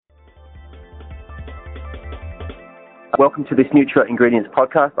Welcome to this Nutria Ingredients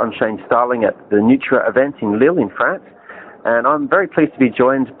podcast. I'm Shane Starling at the Nutria event in Lille in France, and I'm very pleased to be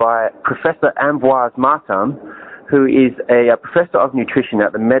joined by Professor Ambroise Martin, who is a professor of nutrition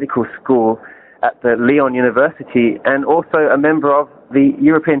at the medical school at the Lyon University and also a member of the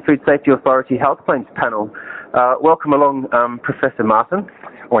European Food Safety Authority Health Claims Panel. Welcome along, Professor Martin.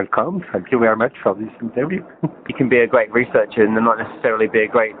 Welcome. Thank you very much for this interview. You can be a great researcher and not necessarily be a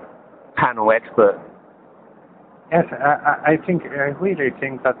great panel expert. Yes, I really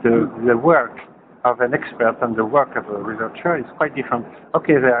think that the work of an expert and the work of a researcher is quite different.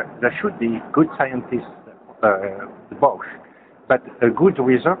 Okay, there should be good scientists, both, but a good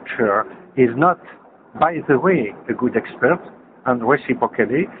researcher is not, by the way, a good expert, and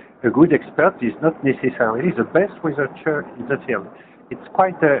reciprocally, a good expert is not necessarily the best researcher in the field. It's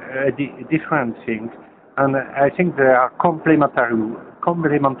quite a different thing, and I think there are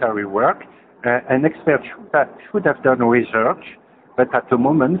complementary work. An expert should have done research, but at the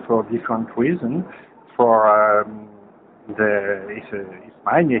moment, for different reasons, for his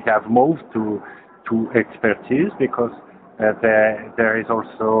mind, he have moved to expertise because there is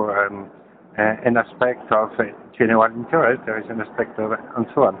also an aspect of general interest, there is an aspect of, and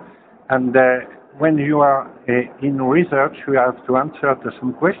so on. And when you are in research, you have to answer to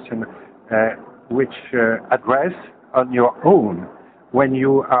some question which address on your own. When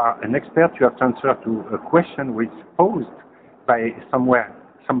you are an expert, you have to answer to a question which is posed by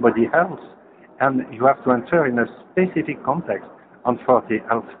somebody else, and you have to answer in a specific context. And for the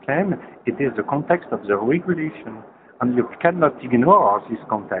health claim, it is the context of the regulation, and you cannot ignore this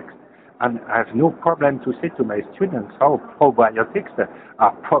context. And I have no problem to say to my students how probiotics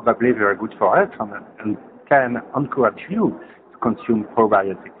are probably very good for health and can encourage you to consume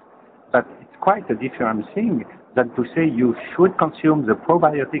probiotics. But it's quite a different thing than to say you should consume the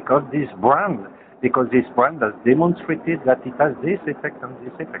probiotic of this brand because this brand has demonstrated that it has this effect and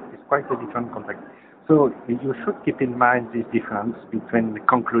this effect. It's quite a different context. So you should keep in mind this difference between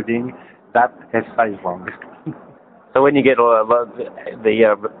concluding that SI is wrong. So when you get a lot of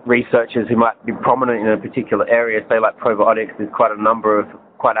the researchers who might be prominent in a particular area, say like probiotics, there's quite a number of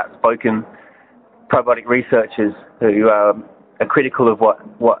quite outspoken probiotic researchers who are critical of what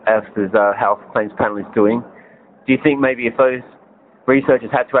ASFA's Health Claims Panel is doing. Do you think maybe if those researchers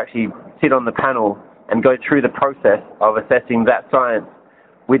had to actually sit on the panel and go through the process of assessing that science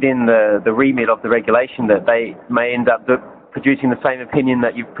within the remit of the regulation, that they may end up producing the same opinion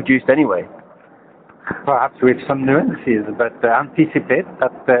that you've produced anyway? Perhaps with some nuances, but anticipate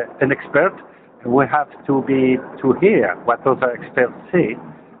that an expert will have to hear what other experts say,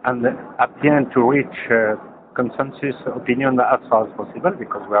 and at the end to reach consensus opinion as far as possible,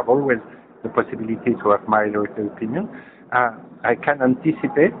 because we have always the possibility to have minority opinion. I can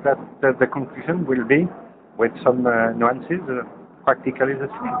anticipate that the conclusion will be, with some nuances, practically the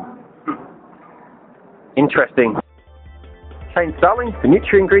same. Interesting. Shane Starling, the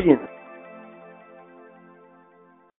Nutria Ingredients.